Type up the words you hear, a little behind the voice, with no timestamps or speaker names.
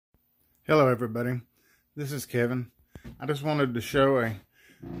Hello everybody, this is Kevin. I just wanted to show a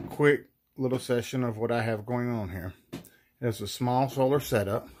quick little session of what I have going on here. It's a small solar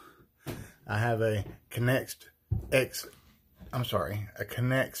setup. I have a Conext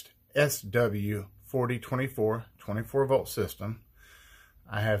SW4024 24 volt system.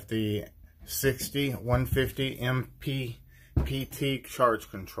 I have the 150 MPPT charge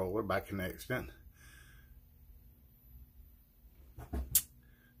controller by Conext.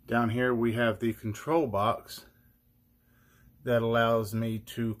 Down here we have the control box that allows me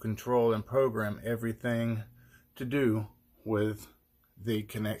to control and program everything to do with the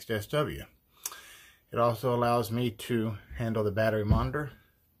Conext SW. It also allows me to handle the battery monitor,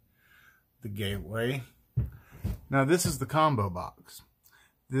 the gateway. Now this is the combo box.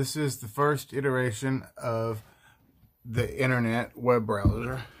 This is the first iteration of the internet web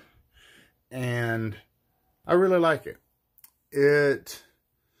browser, and I really like it. It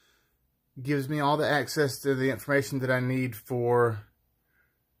gives me all the access to the information that I need for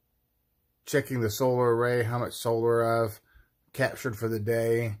checking the solar array, how much solar I've captured for the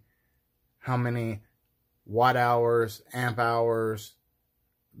day, how many watt hours, amp hours,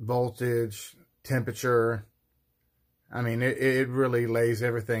 voltage, temperature. I mean, it really lays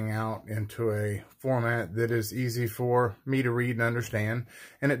everything out into a format that is easy for me to read and understand,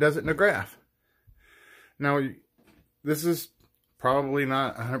 and it does it in a graph. Now, this is probably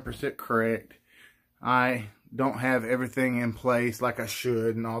not 100% correct. I don't have everything in place like I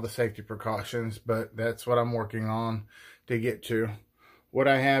should and all the safety precautions, but that's what I'm working on to get to. What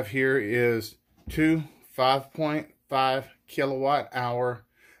I have here is two 5.5 kilowatt hour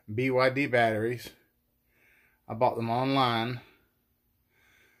BYD batteries. I bought them online.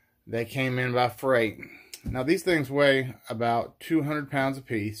 They came in by freight. Now these things weigh about 200 pounds a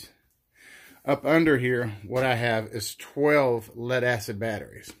piece. Up under here, what I have is 12 lead acid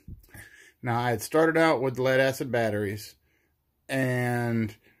batteries. Now, I had started out with lead acid batteries,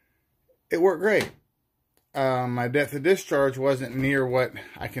 and it worked great. My depth of discharge wasn't near what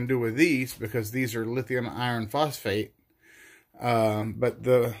I can do with these, because these are lithium iron phosphate. But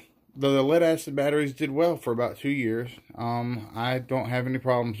the lead acid batteries did well for about 2 years. I don't have any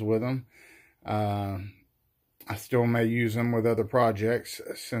problems with them. I still may use them with other projects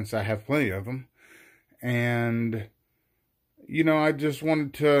since I have plenty of them. And, you know, I just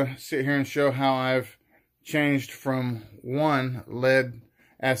wanted to sit here and show how I've changed from one lead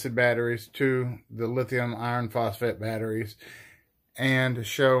acid batteries to the lithium iron phosphate batteries, and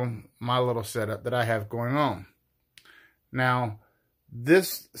show my little setup that I have going on. Now,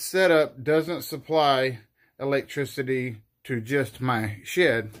 this setup doesn't supply electricity to just my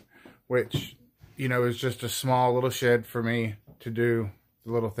shed, which, you know, is just a small little shed for me to do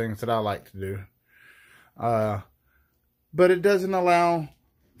the little things that I like to do. But it doesn't allow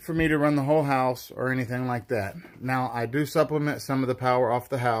for me to run the whole house or anything like that. Now, I do supplement some of the power off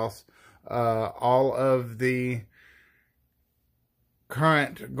the house. All of the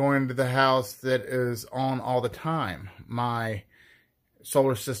current going to the house that is on all the time, my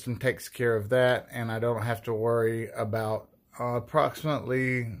solar system takes care of that, and I don't have to worry about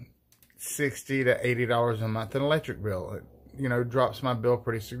approximately $60 to $80 a month in electric bill. It, you know, drops my bill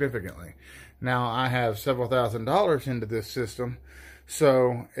pretty significantly. Now, I have several $1,000s into this system,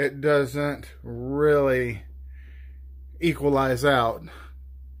 so it doesn't really equalize out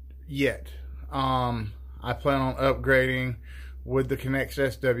yet. I plan on upgrading with the Conext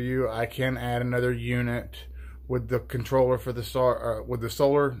SW. I can add another unit with the controller for the with the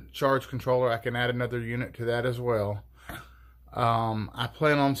solar charge controller. I can add another unit to that as well. I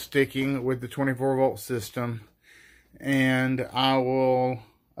plan on sticking with the 24 volt system, and I will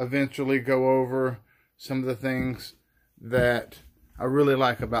eventually go over some of the things that I really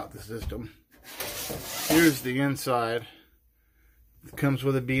like about the system. Here's the inside. It comes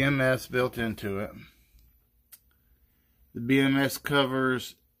with a BMS built into it. The BMS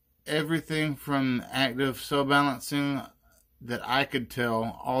covers everything from active cell balancing that I could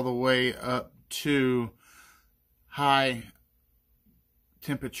tell all the way up to high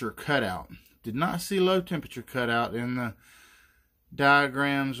temperature cutout. Did not see low temperature cutout in the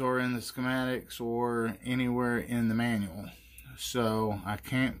diagrams or in the schematics or anywhere in the manual, so I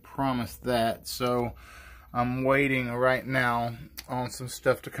can't promise that. So I'm waiting right now on some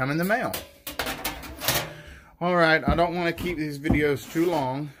stuff to come in the mail. Alright, I don't want to keep these videos too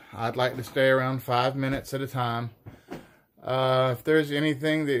long. I'd like to stay around 5 minutes at a time. If there's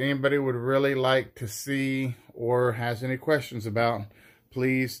anything that anybody would really like to see or has any questions about,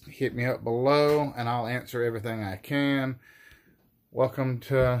 please hit me up below and I'll answer everything I can. Welcome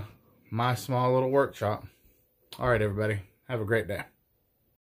to my small little workshop. All right, everybody. Have a great day.